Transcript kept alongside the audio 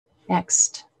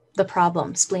Next, the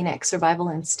problem, splenic, survival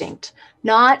instinct.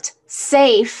 Not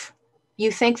safe.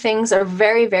 You think things are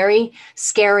very, very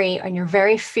scary and you're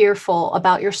very fearful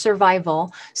about your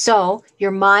survival. So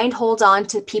your mind holds on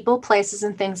to people, places,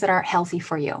 and things that aren't healthy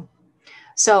for you.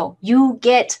 So you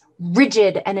get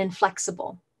rigid and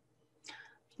inflexible.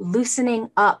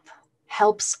 Loosening up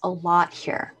helps a lot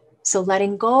here. So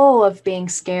letting go of being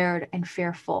scared and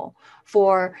fearful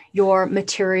for your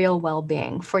material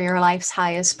well-being, for your life's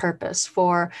highest purpose,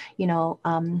 for,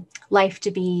 life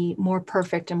to be more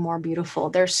perfect and more beautiful.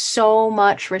 There's so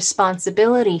much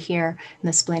responsibility here in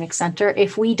the splenic center.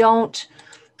 If we don't,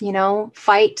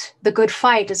 fight the good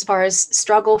fight as far as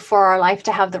struggle for our life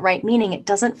to have the right meaning, it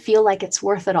doesn't feel like it's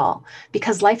worth it all,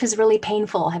 because life is really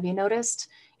painful. Have you noticed?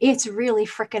 It's really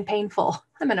freaking painful.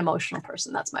 I'm an emotional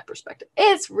person. That's my perspective.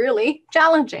 It's really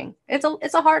challenging.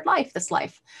 It's a hard life, this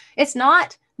life. It's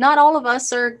not all of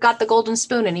us are got the golden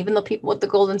spoon. And even the people with the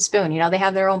golden spoon, they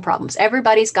have their own problems.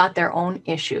 Everybody's got their own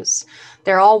issues.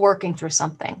 They're all working through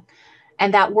something.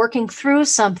 And that working through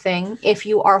something, if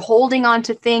you are holding on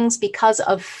to things because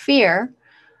of fear.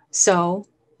 So,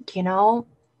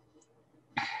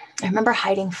 I remember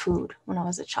hiding food when I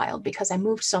was a child because I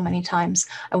moved so many times.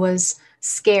 I was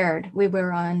scared. We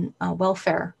were on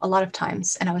welfare a lot of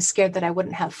times, and I was scared that I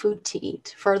wouldn't have food to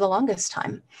eat for the longest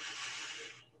time.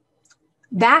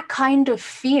 That kind of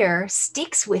fear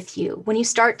sticks with you when you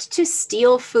start to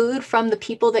steal food from the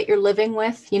people that you're living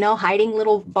with, hiding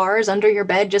little bars under your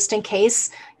bed just in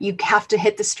case you have to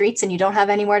hit the streets and you don't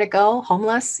have anywhere to go,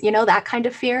 homeless, that kind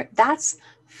of fear. That's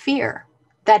fear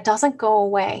that doesn't go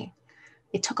away.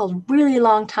 It took a really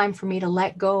long time for me to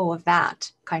let go of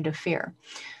that kind of fear.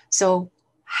 So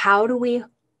how do we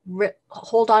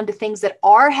hold on to things that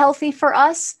are healthy for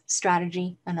us?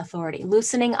 Strategy and authority.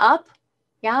 Loosening up,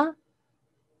 yeah?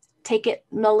 Take it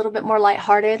a little bit more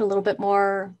lighthearted, a little bit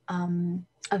more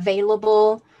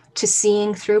available to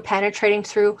seeing through, penetrating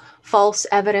through false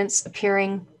evidence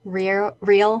appearing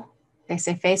real. They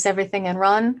say face everything and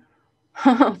run.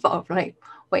 Oh, right.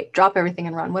 Wait, drop everything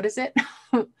and run. What is it?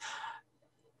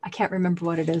 I can't remember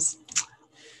what it is.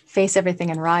 Face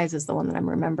everything and rise is the one that I'm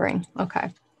remembering.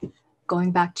 Okay.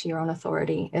 Going back to your own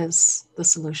authority is the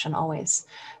solution always.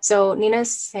 So Nina's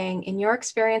saying, in your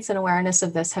experience and awareness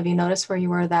of this, have you noticed where you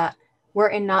were that we're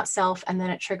in not self and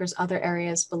then it triggers other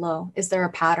areas below? Is there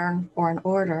a pattern or an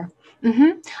order?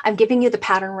 I'm giving you the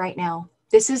pattern right now.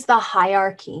 This is the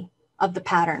hierarchy of the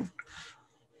pattern.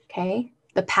 Okay.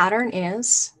 The pattern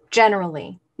is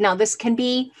generally, now this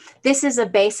is a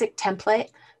basic template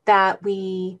that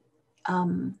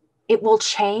it will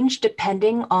change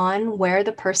depending on where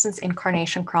the person's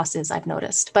incarnation cross is, I've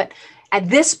noticed. But at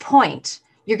this point,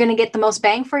 you're going to get the most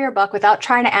bang for your buck without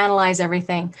trying to analyze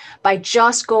everything by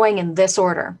just going in this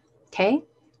order. Okay.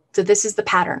 So this is the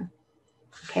pattern.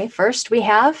 Okay. First we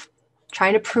have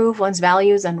trying to prove one's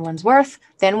values and one's worth.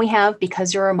 Then we have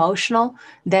because you're emotional.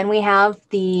 Then we have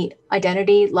the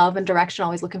identity, love, and direction,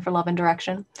 always looking for love and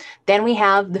direction. Then we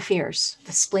have the fears,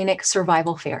 the splenic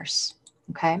survival fears.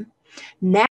 Okay. Next.